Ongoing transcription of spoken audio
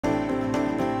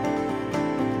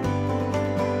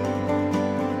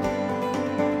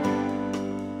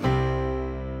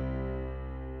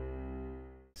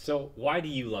So, why do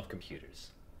you love computers?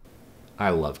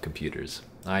 I love computers.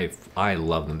 I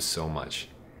love them so much.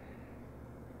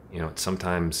 You know,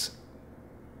 sometimes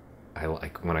I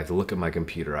like when I look at my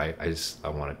computer, I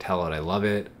want to tell it I love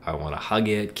it. I want to hug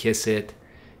it, kiss it,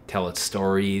 tell it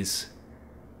stories,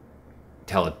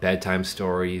 tell it bedtime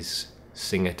stories,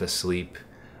 sing it to sleep.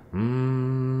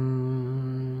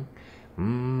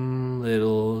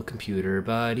 Little computer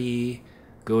buddy,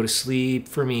 go to sleep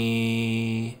for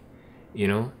me. You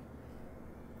know?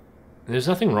 And there's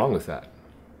nothing wrong with that.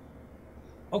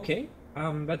 Okay,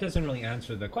 that doesn't really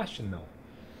answer the question though.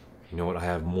 You know what? I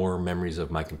have more memories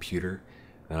of my computer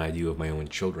than I do of my own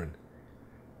children.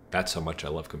 That's how much I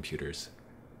love computers.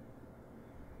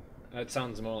 That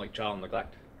sounds more like child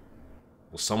neglect.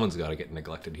 Well, someone's got to get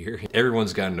neglected here.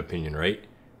 Everyone's got an opinion, right?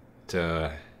 It's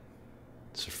a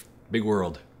big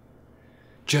world.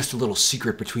 Just a little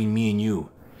secret between me and you.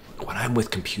 When I'm with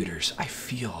computers, I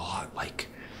feel a lot like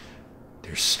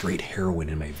there's straight heroin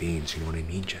in my veins. You know what I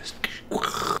mean? Just...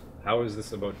 How is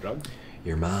this about drugs?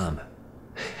 Your mom.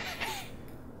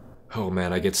 Oh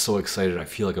man, I get so excited. I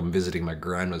feel like I'm visiting my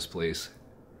grandma's place.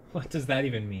 What does that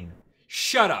even mean?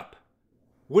 Shut up!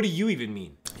 What do you even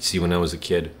mean? You see, when I was a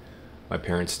kid, my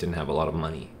parents didn't have a lot of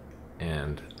money,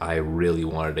 and I really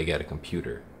wanted to get a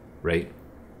computer, right?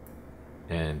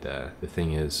 And the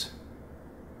thing is,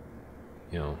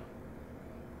 you know,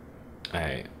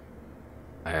 I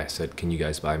said, can you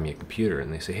guys buy me a computer?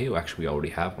 And they say, hey, well, actually, we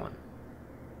already have one,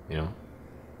 you know?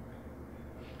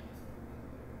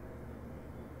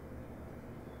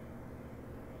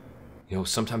 You know,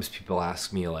 sometimes people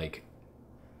ask me, like,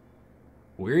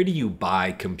 where do you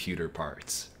buy computer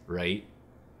parts, right?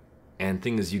 And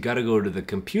thing is, you got to go to the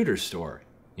computer store,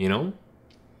 you know?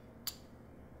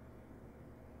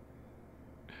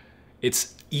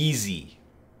 It's easy.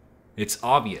 It's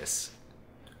obvious.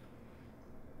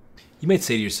 You might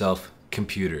say to yourself,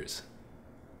 computers.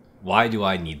 Why do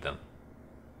I need them?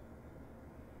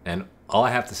 And all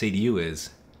I have to say to you is,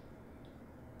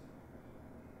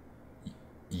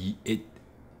 you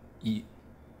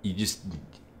just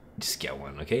get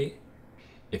one, okay?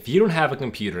 If you don't have a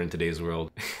computer in today's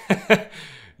world,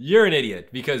 you're an idiot,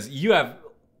 because you have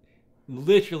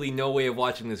literally no way of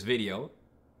watching this video.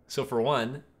 So for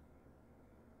one,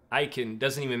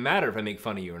 doesn't even matter if I make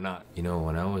fun of you or not. You know,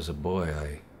 when I was a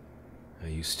boy, I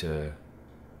used to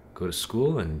go to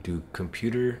school and do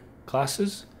computer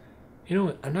classes, you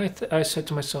know, and I said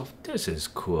to myself, this is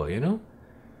cool, you know?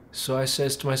 So I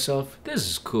says to myself, this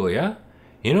is cool, yeah?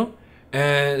 You know?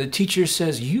 And the teacher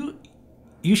says, you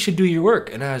should do your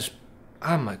work. And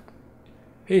I'm like,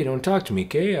 hey, don't talk to me,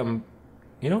 okay? You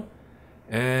know?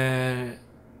 And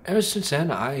ever since then,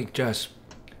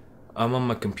 I'm on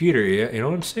my computer, yeah? You know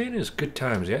what I'm saying? It's good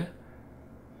times, yeah?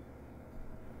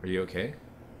 Are you okay?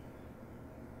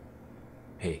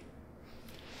 Hey,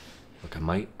 look,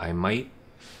 I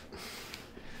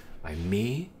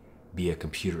may be a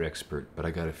computer expert, but I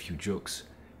got a few jokes.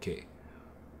 Okay,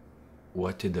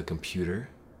 what did the computer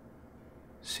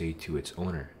say to its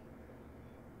owner?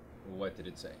 What did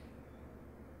it say?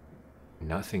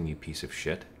 Nothing, you piece of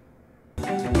shit.